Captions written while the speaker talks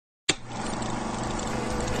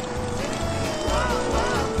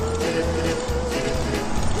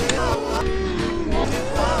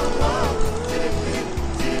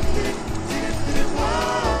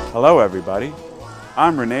Hello everybody.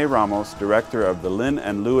 I'm Rene Ramos, Director of the Lynn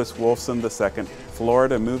and Louis Wolfson II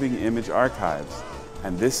Florida Moving Image Archives,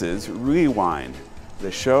 and this is Rewind,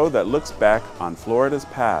 the show that looks back on Florida's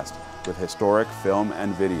past with historic film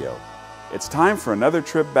and video. It's time for another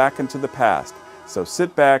trip back into the past, so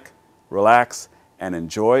sit back, relax, and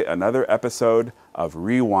enjoy another episode of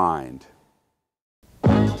Rewind.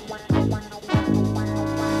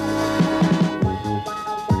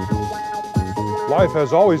 Life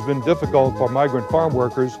has always been difficult for migrant farm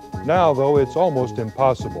workers. Now, though, it's almost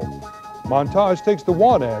impossible. Montage takes the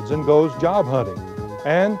want ads and goes job hunting.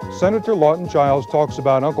 And Senator Lawton Childs talks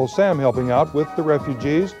about Uncle Sam helping out with the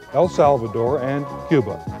refugees, El Salvador, and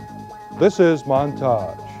Cuba. This is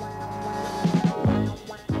Montage.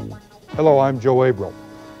 Hello, I'm Joe Abril.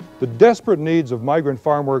 The desperate needs of migrant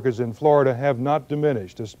farm workers in Florida have not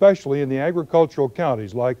diminished, especially in the agricultural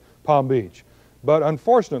counties like Palm Beach. But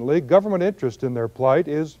unfortunately, government interest in their plight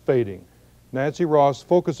is fading. Nancy Ross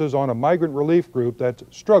focuses on a migrant relief group that's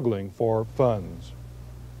struggling for funds.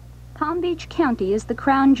 Palm Beach County is the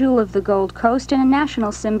crown jewel of the Gold Coast and a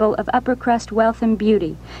national symbol of upper crust wealth and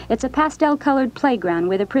beauty. It's a pastel-colored playground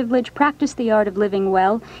where the privileged practice the art of living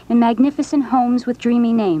well in magnificent homes with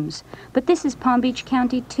dreamy names. But this is Palm Beach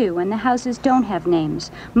County too, and the houses don't have names.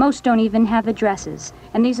 Most don't even have addresses.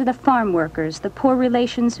 And these are the farm workers, the poor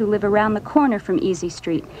relations who live around the corner from Easy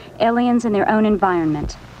Street, aliens in their own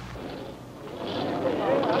environment.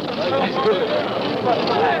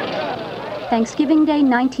 Thanksgiving Day,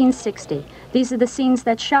 1960. These are the scenes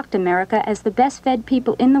that shocked America as the best-fed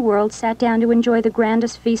people in the world sat down to enjoy the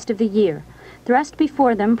grandest feast of the year. Thrust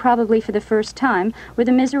before them, probably for the first time, were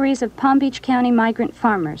the miseries of Palm Beach County migrant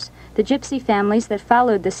farmers, the gypsy families that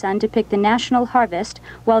followed the sun to pick the national harvest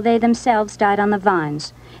while they themselves died on the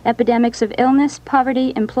vines. Epidemics of illness,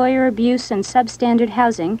 poverty, employer abuse, and substandard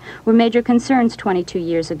housing were major concerns 22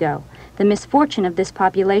 years ago. The misfortune of this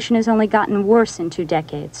population has only gotten worse in 2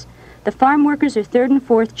 decades. The farm workers are 3rd and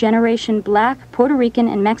 4th generation Black, Puerto Rican,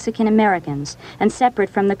 and Mexican Americans, and separate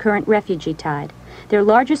from the current refugee tide. Their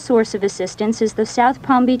largest source of assistance is the South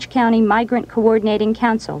Palm Beach County Migrant Coordinating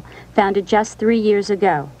Council, founded just 3 years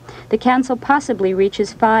ago. The council possibly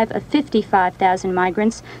reaches 5 of 55,000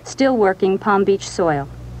 migrants still working Palm Beach soil.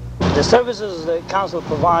 The services the council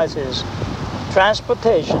provides is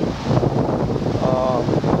transportation.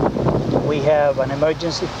 We have an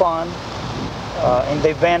emergency fund. In the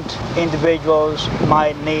event individuals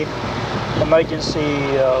might need emergency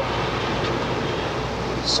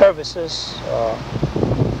services,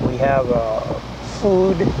 we have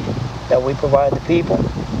food that we provide the people.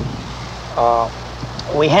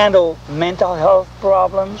 We handle mental health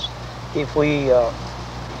problems if we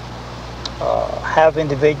have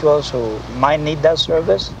individuals who might need that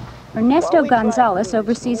service. Ernesto Gonzalez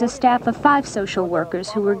oversees a staff of 5 social workers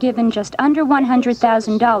who were given just under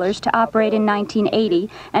 $100,000 to operate in 1980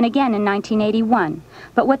 and again in 1981.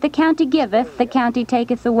 But what the county giveth, the county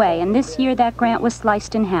taketh away, and this year that grant was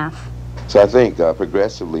sliced in half. So I think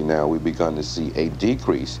progressively now we've begun to see a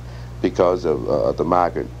decrease because of the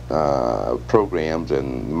migrant programs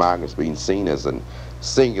and migrants being seen as a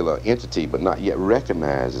singular entity but not yet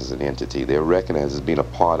recognized as an entity. They're recognized as being a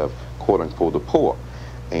part of, quote-unquote, the poor.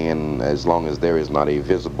 And as long as there is not a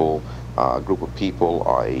visible group of people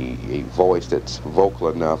or a voice that's vocal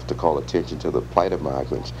enough to call attention to the plight of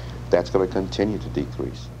migrants, that's going to continue to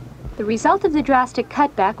decrease. The result of the drastic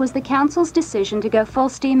cutback was the council's decision to go full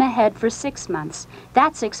steam ahead for 6 months.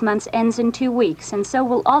 That 6 months ends in 2 weeks, and so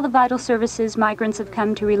will all the vital services migrants have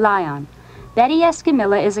come to rely on. Betty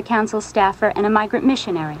Escamilla is a council staffer and a migrant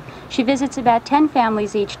missionary. She visits about 10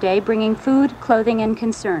 families each day, bringing food, clothing, and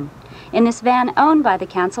concern. In this van owned by the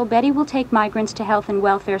council, Betty will take migrants to health and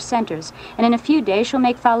welfare centers, and in a few days she'll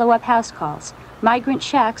make follow-up house calls. Migrant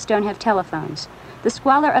shacks don't have telephones. The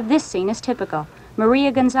squalor of this scene is typical.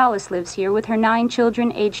 Maria Gonzalez lives here with her 9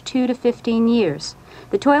 children aged 2 to 15 years.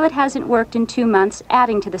 The toilet hasn't worked in 2 months,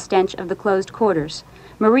 adding to the stench of the closed quarters.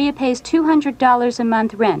 Maria pays $200 a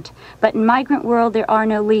month rent, but in migrant world there are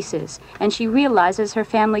no leases, and she realizes her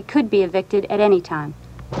family could be evicted at any time.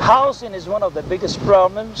 Housing is one of the biggest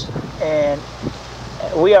problems, and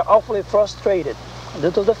we are awfully frustrated due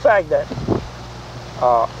to the fact that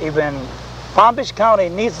even Palm Beach County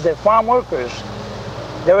needs the farm workers.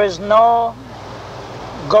 There is no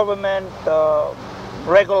government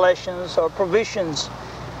regulations or provisions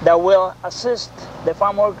that will assist the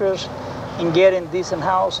farm workers in getting decent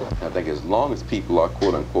housing. I think as long as people are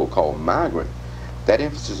quote-unquote called migrant, that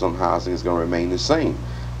emphasis on housing is going to remain the same.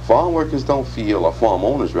 Farm workers don't feel, or farm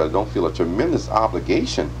owners rather, don't feel a tremendous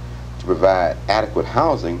obligation to provide adequate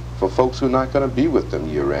housing for folks who are not going to be with them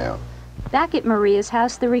year-round. Back at Maria's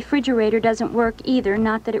house, the refrigerator doesn't work either,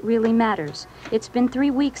 not that it really matters. It's been 3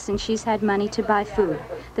 weeks since she's had money to buy food.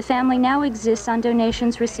 The family now exists on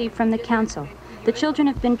donations received from the council. The children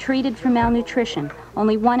have been treated for malnutrition,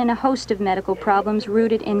 only one in a host of medical problems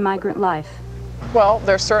rooted in migrant life. Well,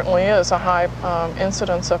 there certainly is a high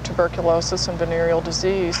incidence of tuberculosis and venereal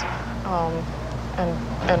disease,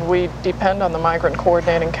 and we depend on the Migrant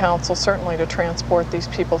Coordinating Council certainly to transport these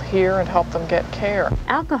people here and help them get care.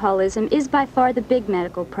 Alcoholism is by far the big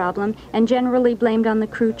medical problem and generally blamed on the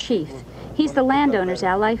crew chief. He's the landowner's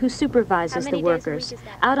ally who supervises the workers.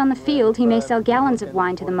 Out on the field, he may sell gallons of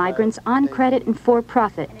wine to the migrants on credit and for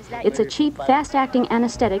profit. It's a cheap, fast-acting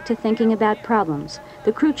anesthetic to thinking about problems.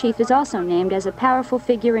 The crew chief is also named as a powerful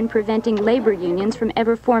figure in preventing labor unions from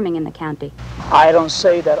ever forming in the county. I don't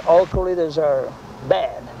say that all crew leaders are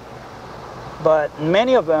bad, but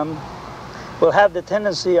many of them will have the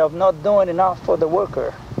tendency of not doing enough for the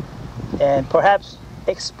worker and perhaps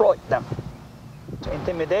exploit them.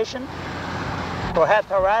 Intimidation, perhaps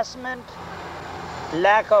harassment,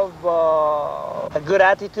 lack of a good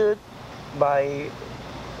attitude by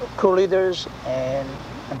crew leaders and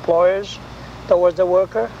employers towards the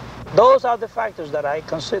worker. Those are the factors that I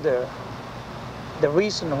consider the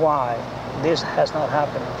reason why this has not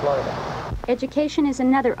happened in Florida. Education is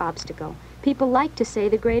another obstacle. People like to say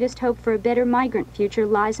the greatest hope for a better migrant future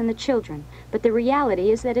lies in the children, but the reality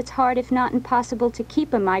is that it's hard, if not impossible, to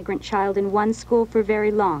keep a migrant child in one school for very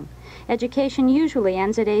long. Education usually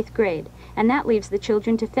ends at 8th grade, and that leaves the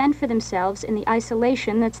children to fend for themselves in the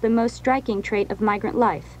isolation that's the most striking trait of migrant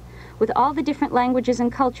life. With all the different languages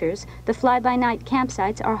and cultures, the fly-by-night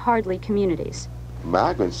campsites are hardly communities.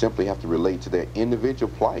 Migrants simply have to relate to their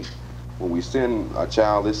individual plight. When we send a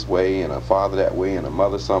child this way and a father that way and a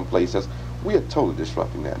mother someplace else, we are totally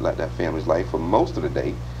disrupting that family's life for most of the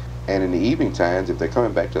day. And in the evening times, if they're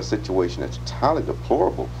coming back to a situation that's entirely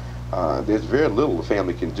deplorable, there's very little the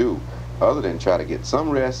family can do other than try to get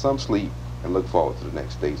some rest, some sleep, and look forward to the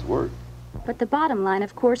next day's work. But the bottom line,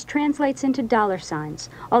 of course, translates into dollar signs.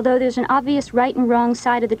 Although there's an obvious right and wrong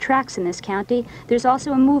side of the tracks in this county, there's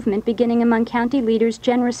also a movement beginning among county leaders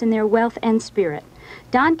generous in their wealth and spirit.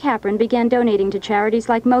 Don Capron began donating to charities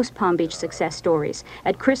like most Palm Beach success stories,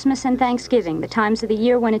 at Christmas and Thanksgiving, the times of the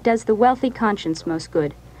year when it does the wealthy conscience most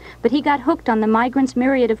good. But he got hooked on the migrants'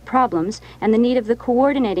 myriad of problems and the need of the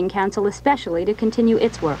Coordinating Council especially to continue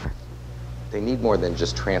its work. They need more than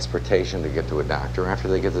just transportation to get to a doctor. After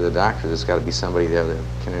they get to the doctor, there's got to be somebody there that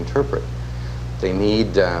can interpret. They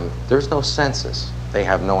need, there's no census. They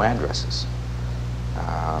have no addresses.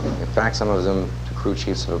 In fact, some of them, the crew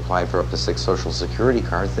chiefs have applied for up to 6 Social Security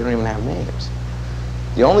cards. They don't even have names.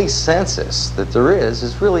 The only census that there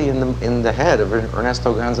is really in the head of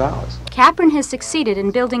Ernesto Gonzalez. Capron has succeeded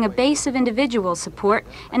in building a base of individual support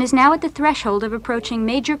and is now at the threshold of approaching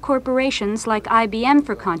major corporations like IBM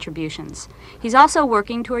for contributions. He's also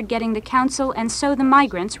working toward getting the council and so the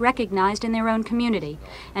migrants recognized in their own community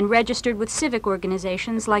and registered with civic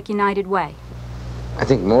organizations like United Way. I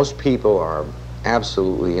think most people are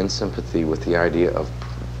absolutely in sympathy with the idea of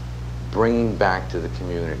bringing back to the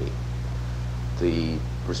community the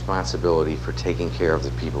responsibility for taking care of the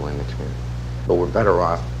people in the community. But we're better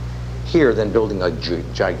off here than building a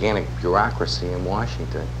gigantic bureaucracy in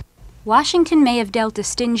Washington. Washington may have dealt a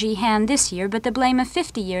stingy hand this year, but the blame of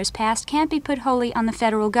 50 years past can't be put wholly on the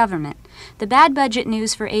federal government. The bad budget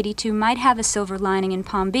news for '82 might have a silver lining in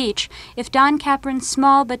Palm Beach if Don Capron's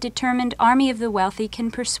small but determined army of the wealthy can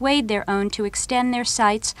persuade their own to extend their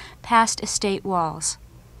sights past estate walls.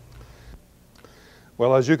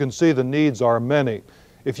 Well, as you can see, the needs are many.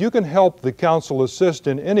 If you can help the council assist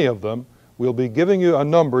in any of them, we'll be giving you a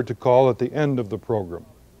number to call at the end of the program.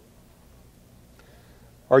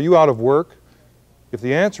 Are you out of work? If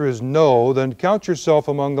the answer is no, then count yourself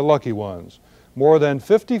among the lucky ones. More than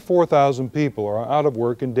 54,000 people are out of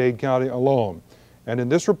work in Dade County alone. And in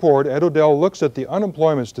this report, Ed Odell looks at the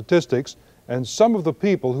unemployment statistics and some of the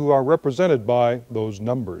people who are represented by those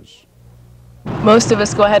numbers. Most of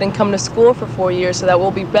us go ahead and come to school for 4 years so that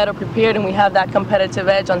we'll be better prepared and we have that competitive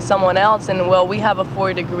edge on someone else, and well, we have a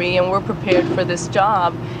 4-year degree and we're prepared for this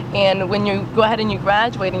job. And when you go ahead and you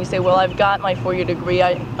graduate and you say, well, I've got my 4-year degree,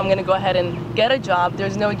 I'm going to go ahead and get a job,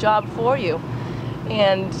 there's no job for you.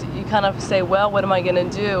 And you kind of say, well, what am I going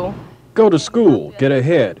to do? Go to school, get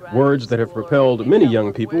ahead, words that have propelled many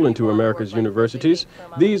young people into America's universities.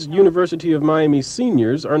 These University of Miami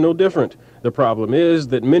seniors are no different. The problem is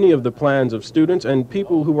that many of the plans of students and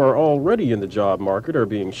people who are already in the job market are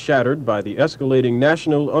being shattered by the escalating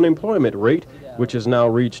national unemployment rate, which has now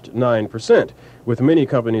reached 9%. With many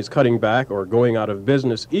companies cutting back or going out of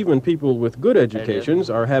business, even people with good educations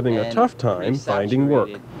are having a tough time finding work.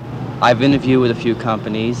 I've interviewed with a few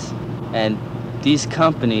companies, and these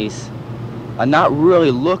companies are not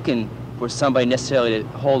really looking for somebody necessarily to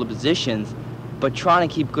hold the positions, but trying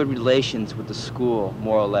to keep good relations with the school,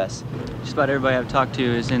 more or less. Just about everybody I've talked to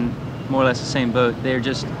is in more or less the same boat. They're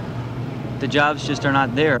just, the jobs just are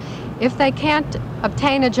not there. If they can't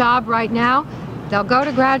obtain a job right now, they'll go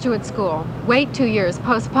to graduate school, wait 2 years,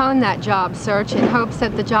 postpone that job search in hopes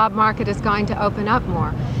that the job market is going to open up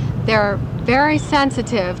more. They're very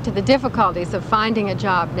sensitive to the difficulties of finding a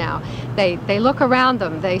job now. They look around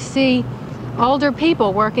them, they see older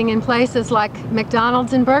people working in places like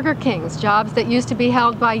McDonald's and Burger King's, jobs that used to be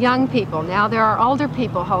held by young people. Now there are older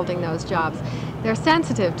people holding those jobs. They're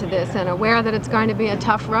sensitive to this and aware that it's going to be a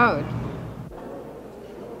tough road.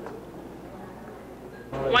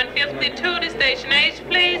 152 to station H,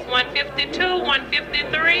 please. 152,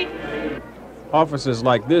 153. Offices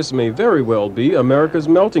like this may very well be America's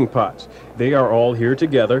melting pots. They are all here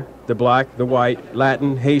together, the black, the white,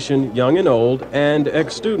 Latin, Haitian, young and old, and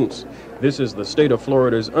ex-students. This is the state of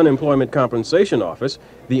Florida's Unemployment Compensation Office.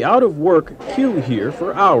 The out-of-work queue here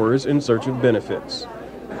for hours in search of benefits.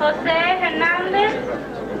 Jose Hernandez,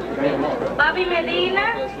 Bobby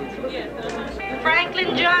Medina,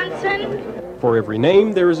 Franklin Johnson. For every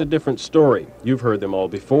name, there is a different story. You've heard them all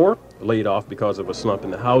before. Laid off because of a slump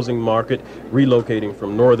in the housing market, relocating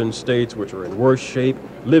from northern states which are in worse shape,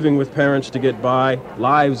 living with parents to get by,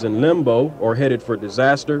 lives in limbo or headed for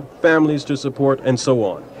disaster, families to support, and so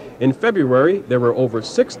on. In February, there were over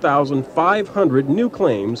 6,500 new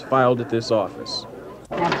claims filed at this office.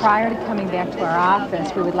 Now, prior to coming back to our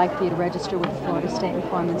office, we would like for you to register with the Florida State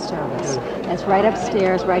Employment Service. That's right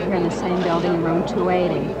upstairs, right here in the same building in room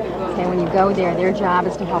 280. Okay, when you go there, their job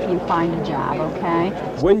is to help you find a job, okay?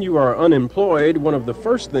 When you are unemployed, one of the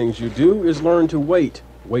first things you do is learn to wait.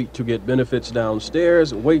 Wait to get benefits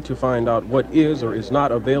downstairs, wait to find out what is or is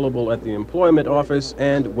not available at the employment office,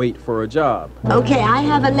 and wait for a job. Okay, I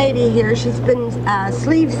have a lady here. She's been a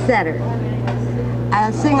sleeve setter,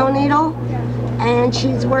 a single needle, and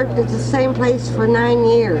she's worked at the same place for 9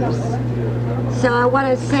 years. So I want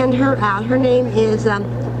to send her out. Her name is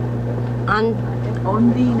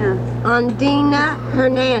Ondina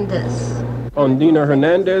Hernandez. Ondina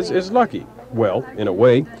Hernandez is lucky. Well, in a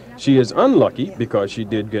way. She is unlucky because she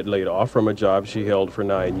did get laid off from a job she held for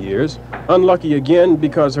 9 years. Unlucky again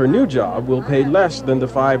because her new job will pay less than the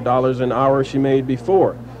 $5 an hour she made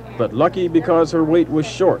before. But lucky because her wait was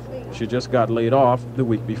short. She just got laid off the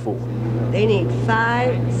week before. They need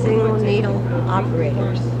 5 single needle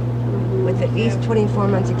operators with at least 24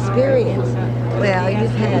 months experience. Well,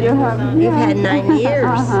 you've had 9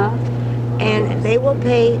 years. And they will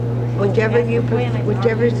pay whichever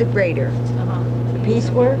is the greater.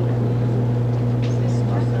 Piecework.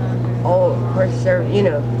 Oh, of course,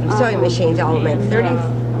 sewing machines all make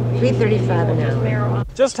 $3.35 an hour.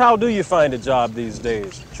 Just how do you find a job these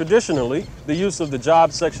days? Traditionally, the use of the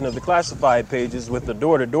job section of the classified pages with the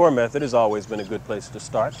door-to-door method has always been a good place to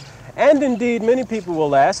start. And indeed, many people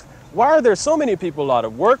will ask, why are there so many people out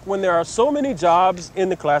of work when there are so many jobs in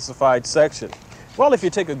the classified section? Well, if you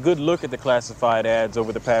take a good look at the classified ads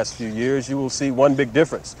over the past few years, you will see one big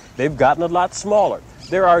difference. They've gotten a lot smaller.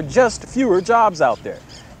 There are just fewer jobs out there.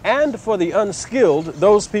 And for the unskilled,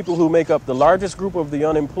 those people who make up the largest group of the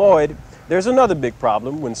unemployed, there's another big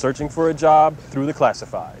problem when searching for a job through the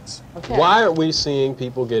classifieds. Okay. Why are we seeing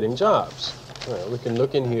people getting jobs? Well, we can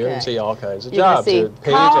look in here and see all kinds of jobs. You can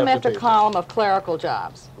see column after column of clerical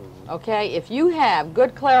jobs. Okay, if you have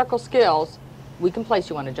good clerical skills, we can place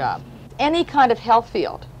you on a job. Any kind of health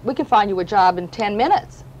field, we can find you a job in 10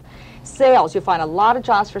 minutes. Sales, you'll find a lot of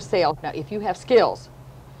jobs for sales. Now, if you have skills,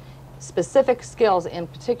 specific skills in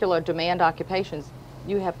particular demand occupations,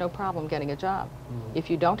 you have no problem getting a job.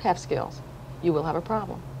 If you don't have skills, you will have a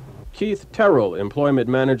problem. Keith Terrell, employment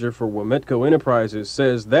manager for Wometco Enterprises,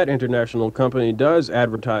 says that international company does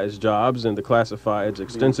advertise jobs in the classifieds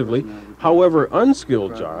extensively. However,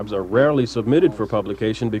 unskilled jobs are rarely submitted for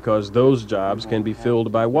publication because those jobs can be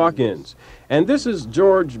filled by walk-ins. And this is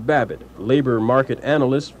George Babbitt, labor market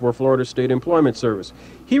analyst for Florida State Employment Service.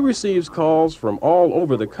 He receives calls from all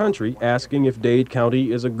over the country asking if Dade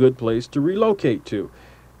County is a good place to relocate to.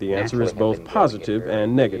 The answer is both positive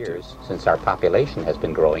and negative. Since our population has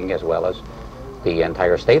been growing as well as the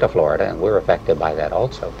entire state of Florida, and we're affected by that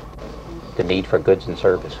also. The need for goods and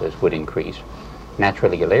services would increase.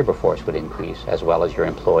 Naturally, your labor force would increase, as well as your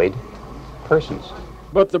employed persons.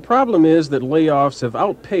 But the problem is that layoffs have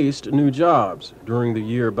outpaced new jobs. During the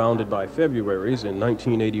year bounded by Februaries in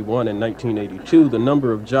 1981 and 1982, the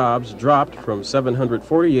number of jobs dropped from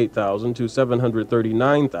 748,000 to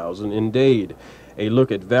 739,000 in Dade. A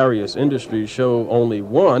look at various industries show only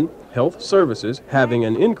one, health services, having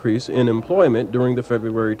an increase in employment during the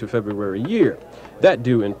February to February year. That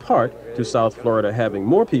due in part to South Florida having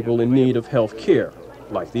more people in need of health care,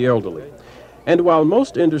 like the elderly. And while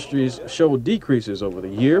most industries show decreases over the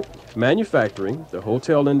year, manufacturing, the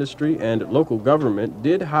hotel industry, and local government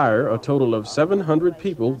did hire a total of 700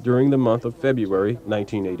 people during the month of February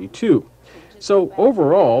 1982. So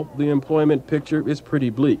overall, the employment picture is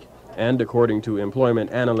pretty bleak. And according to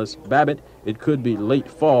employment analyst Babbitt, it could be late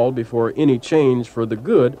fall before any change for the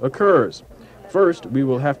good occurs. First, we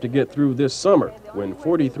will have to get through this summer, when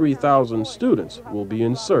 43,000 students will be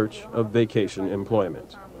in search of vacation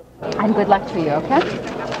employment. And good luck to you, okay?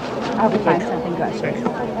 I hope we find something good.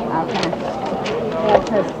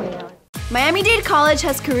 Okay. Miami-Dade College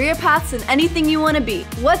has career paths in anything you want to be.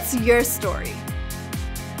 What's your story?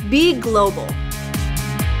 Be global.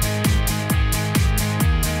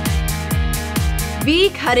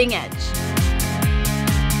 Be cutting edge.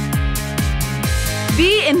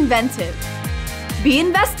 Be inventive. Be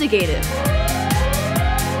investigative.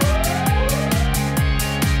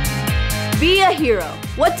 Be a hero.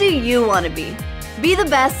 What do you want to be? Be the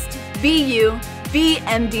best. Be you. Be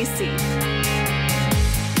MDC.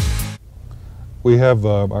 We have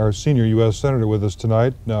our senior U.S. Senator with us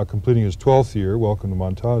tonight, now completing his 12th year. Welcome to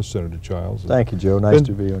Montage, Senator Childs. Thank you, Joe. Nice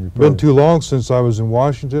to be on your program. Been too long since I was in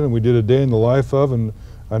Washington, and we did a day in the life of, and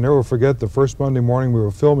I never forget the first Monday morning we were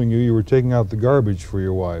filming you, you were taking out the garbage for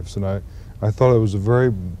your wives, and I thought it was a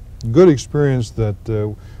very good experience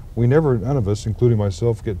that we never, none of us, including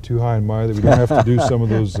myself, get too high and mighty that we don't have to do some of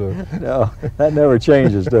those. No, that never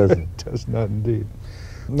changes, does it? It does not indeed.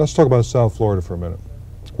 Let's talk about South Florida for a minute.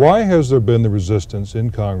 Why has there been the resistance in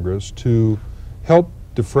Congress to help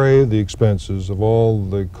defray the expenses of all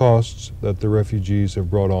the costs that the refugees have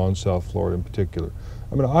brought on South Florida in particular?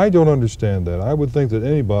 I mean, I don't understand that. I would think that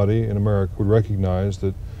anybody in America would recognize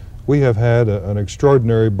that we have had an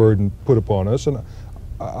extraordinary burden put upon us, and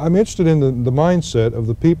I'm interested in the mindset of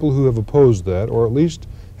the people who have opposed that, or at least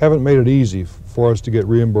haven't made it easy for us to get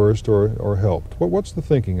reimbursed or helped. What's the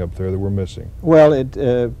thinking up there that we're missing? Well,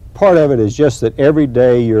 part of it is just that every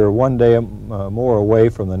day you're one day more away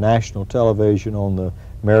from the national television on the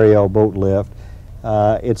Mariel boat lift.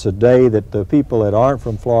 It's a day that the people that aren't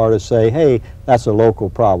from Florida say, hey, that's a local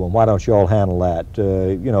problem. Why don't you all handle that?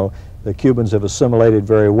 You know, the Cubans have assimilated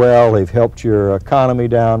very well. They've helped your economy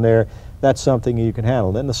down there. That's something you can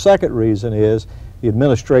handle. Then the second reason is the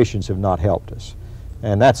administrations have not helped us.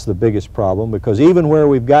 And that's the biggest problem, because even where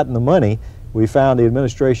we've gotten the money, we found the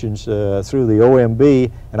administrations through the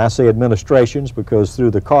OMB, and I say administrations because through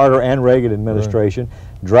the Carter and Reagan administration,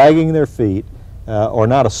 dragging their feet or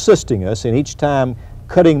not assisting us, and each time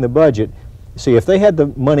cutting the budget. See, if they had the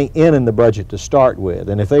money in the budget to start with,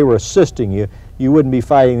 and if they were assisting you, you wouldn't be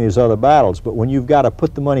fighting these other battles. But when you've got to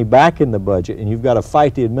put the money back in the budget and you've got to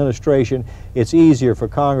fight the administration, it's easier for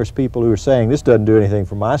Congress people who are saying, this doesn't do anything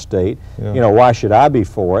for my state, you know, why should I be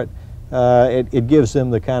for it? It gives them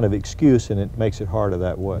the kind of excuse, and it makes it harder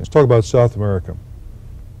that way. Let's talk about South America,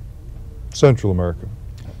 Central America.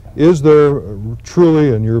 Is there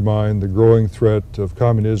truly, in your mind, the growing threat of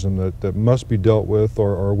communism that must be dealt with,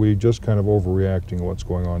 or are we just kind of overreacting to what's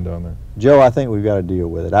going on down there? Joe, I think we've got to deal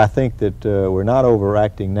with it. I think that we're not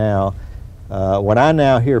overreacting now. When I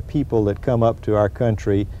now hear people that come up to our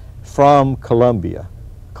country from Colombia,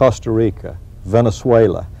 Costa Rica,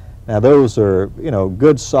 Venezuela, now those are, you know,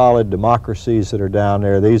 good solid democracies that are down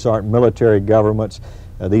there. These aren't military governments.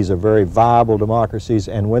 These are very viable democracies,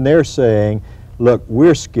 and when they're saying, look,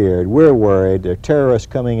 we're scared, we're worried, there are terrorists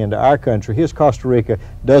coming into our country. Here's Costa Rica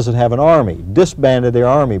doesn't have an army, disbanded their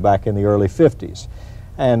army back in the early 50s.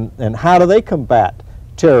 And how do they combat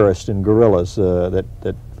terrorists and guerrillas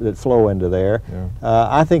that flow into there?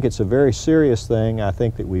 I think it's a very serious thing. I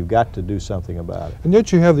think that we've got to do something about it. And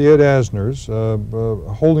yet you have the Ed Asners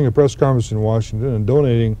holding a press conference in Washington and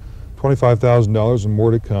donating $25,000 and more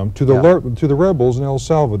to come to the rebels in El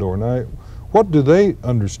Salvador. Now, what do they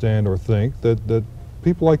understand or think that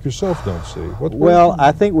people like yourself don't see? Well,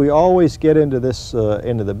 I think we always get into this,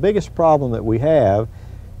 into the biggest problem that we have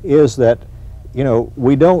is that, you know,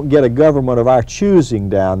 we don't get a government of our choosing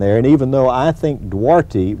down there, and even though I think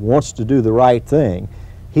Duarte wants to do the right thing,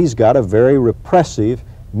 he's got a very repressive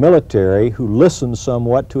military who listens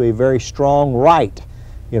somewhat to a very strong right,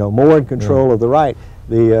 you know, more in control of the right.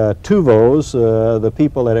 The Tuvos, the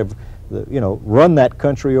people that have, you know, run that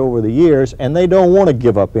country over the years, and they don't want to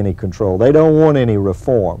give up any control. They don't want any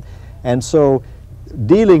reform. And so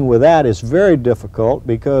dealing with that is very difficult,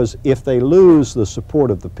 because if they lose the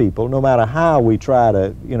support of the people, no matter how we try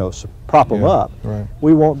to, you know, prop them up,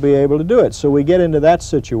 we won't be able to do it. So we get into that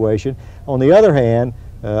situation. On the other hand,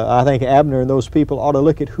 I think Abner and those people ought to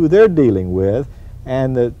look at who they're dealing with,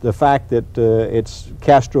 and the fact that it's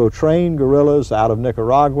Castro-trained guerrillas out of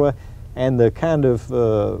Nicaragua, and the kind of,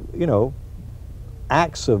 you know,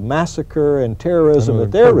 acts of massacre and terrorism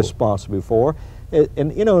that they're responsible for.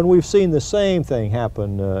 And you know, and we've seen the same thing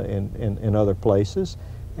happen in other places,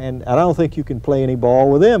 and I don't think you can play any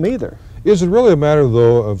ball with them either. Is it really a matter,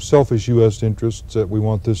 though, of selfish U.S. interests that we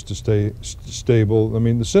want this to stay stable? I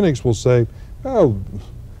mean, the cynics will say, oh,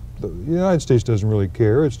 the United States doesn't really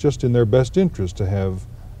care. It's just in their best interest to have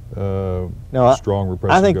strong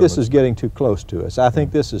repressive I think this governments. is getting too close to us. I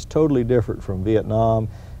think this is totally different from Vietnam.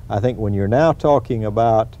 I think when you're now talking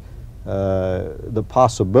about the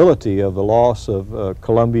possibility of the loss of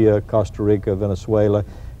Colombia, Costa Rica, Venezuela,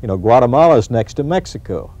 you know, Guatemala's next to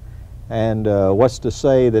Mexico. And what's to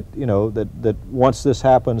say that, you know, that once this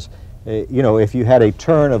happens, you know, if you had a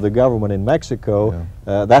turn of the government in Mexico,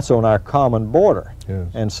 that's on our common border.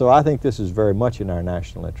 And so I think this is very much in our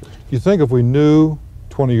national interest. You think if we knew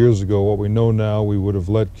 20 years ago what we know now, we would have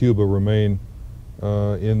let Cuba remain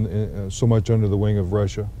so much under the wing of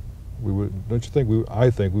Russia? We would, don't you think? I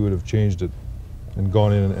think we would have changed it and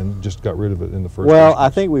gone in and just got rid of it in the first place. Well, I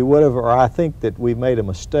think we would have, or I think that we made a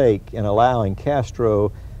mistake in allowing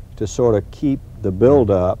Castro to sort of keep the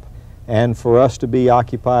build-up, and for us to be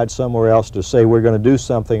occupied somewhere else, to say we're going to do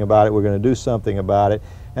something about it, we're going to do something about it.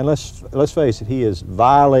 And let's face it, he is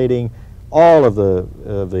violating all of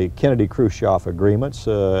the Kennedy-Khrushchev agreements.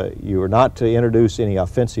 You are not to introduce any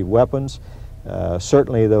offensive weapons.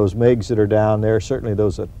 Certainly those MiGs that are down there, certainly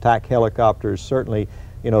those attack helicopters, certainly,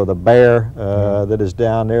 you know, the Bear that is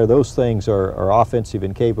down there, those things are offensive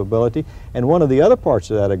in capability. And one of the other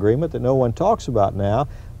parts of that agreement that no one talks about now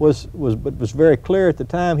was very clear at the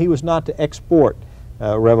time, he was not to export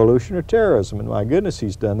revolution or terrorism. And my goodness,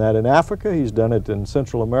 he's done that in Africa, he's done it in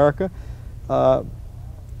Central America.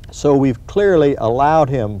 So we've clearly allowed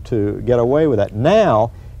him to get away with that.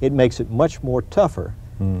 Now it makes it much more tougher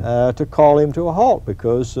to call him to a halt,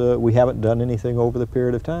 because we haven't done anything over the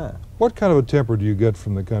period of time. What kind of a temper do you get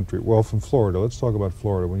from the country? Well, from Florida. Let's talk about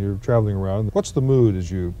Florida. When you're traveling around, what's the mood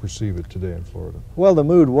as you perceive it today in Florida? Well, the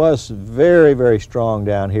mood was very, very strong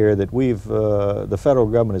down here, that the federal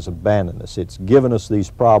government has abandoned us. It's given us these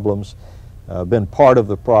problems, been part of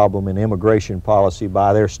the problem in immigration policy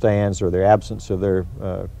by their stance or their absence of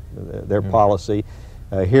their policy.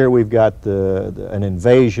 Here we've got an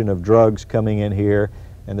invasion of drugs coming in here,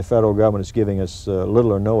 and the federal government is giving us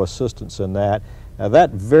little or no assistance in that.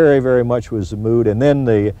 That very, very much was the mood. And then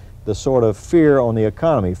the sort of fear on the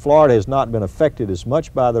economy. Florida has not been affected as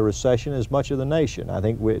much by the recession as much of the nation. I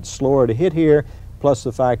think it's slower to hit here, plus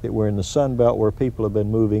the fact that we're in the Sun Belt where people have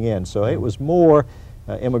been moving in. So it was more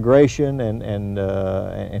immigration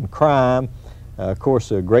and crime. Of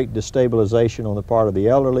course, a great destabilization on the part of the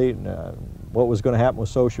elderly. What was going to happen with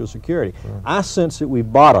Social Security? I sense that we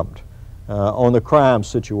bottomed on the crime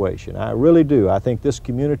situation. I really do. I think this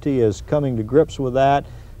community is coming to grips with that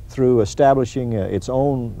through establishing its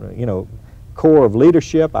own, you know, core of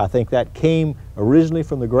leadership. I think that came originally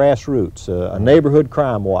from the grassroots, a neighborhood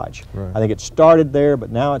crime watch. I think it started there,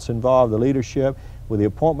 but now it's involved the leadership with the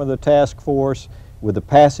appointment of the task force, with the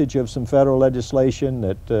passage of some federal legislation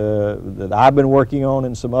that I've been working on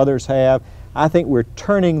and some others have. I think we're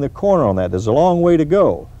turning the corner on that. There's a long way to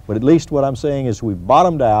go, but at least what I'm saying is we've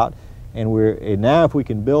bottomed out, and now if we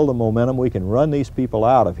can build the momentum, we can run these people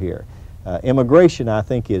out of here. Immigration, I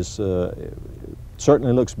think,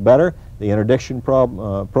 certainly looks better. The interdiction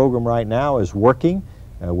program right now is working.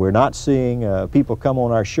 We're not seeing people come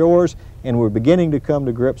on our shores, and we're beginning to come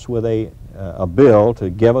to grips with a bill to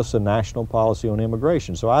give us a national policy on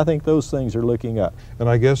immigration. So I think those things are looking up. And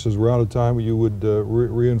I guess as we're out of time, you would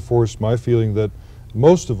reinforce my feeling that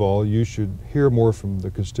most of all, you should hear more from the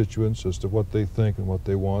constituents as to what they think and what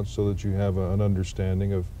they want, so that you have an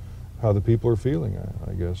understanding of how the people are feeling,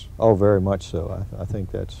 I guess. Oh, very much so. I think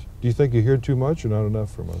that's... Do you think you hear too much or not enough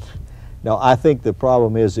from us? No, I think the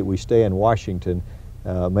problem is that we stay in Washington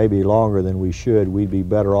maybe longer than we should. We'd be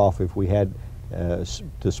better off if we had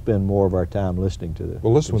to spend more of our time listening to the.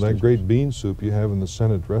 Well, listen, with that great bean soup you have in the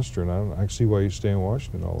Senate restaurant, I see why you stay in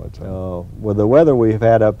Washington all that time. With the weather we've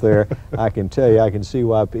had up there, I can tell you, I can see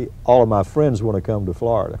why all of my friends want to come to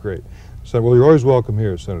Florida. Great. So, well, you're always welcome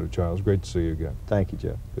here, Senator Childs. Great to see you again. Thank you,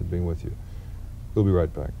 Jeff. Good being with you. We'll be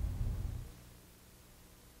right back.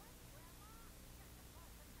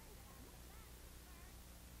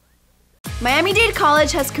 Miami-Dade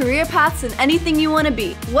College has career paths in anything you want to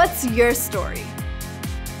be. What's your story?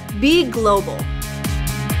 Be global.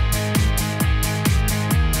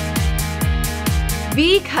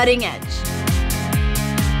 Be cutting edge.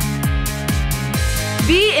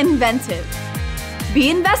 Be inventive. Be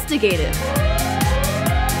investigative.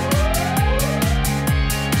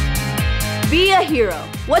 Be a hero.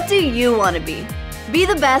 What do you want to be? Be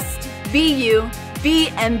the best. Be you. Be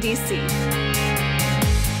MDC.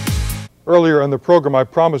 Earlier in the program, I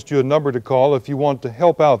promised you a number to call if you want to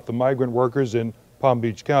help out the migrant workers in Palm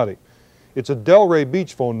Beach County. It's a Delray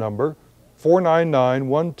Beach phone number,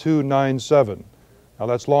 499-1297. Now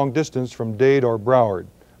that's long distance from Dade or Broward.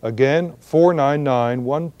 Again,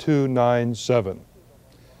 499-1297.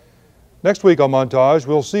 Next week on Montage,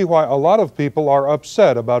 we'll see why a lot of people are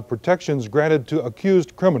upset about protections granted to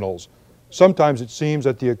accused criminals. Sometimes it seems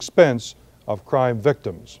at the expense of crime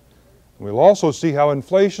victims. We'll also see how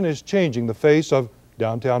inflation is changing the face of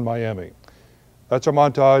downtown Miami. That's our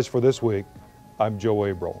montage for this week. I'm Joe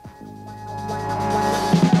Abril.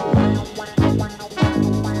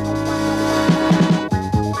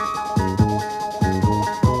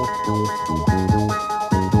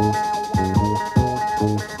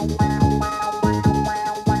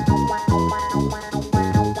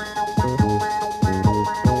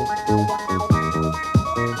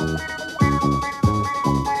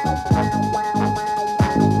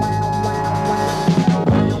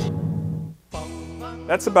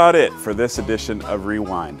 That's about it for this edition of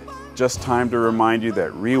Rewind. Just time to remind you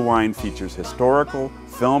that Rewind features historical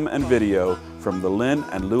film and video from the Lynn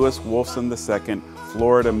and Lewis Wolfson II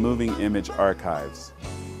Florida Moving Image Archives.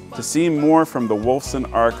 To see more from the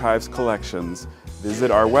Wolfson Archives collections,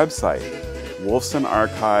 visit our website,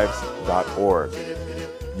 wolfsonarchives.org.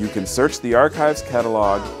 You can search the archives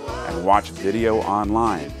catalog and watch video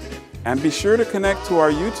online. And be sure to connect to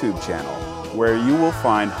our YouTube channel, where you will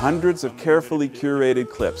find hundreds of carefully curated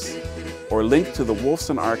clips, or link to the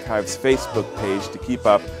Wolfson Archives Facebook page to keep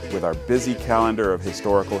up with our busy calendar of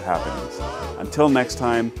historical happenings. Until next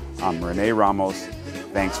time, I'm Rene Ramos.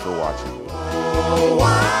 Thanks for watching.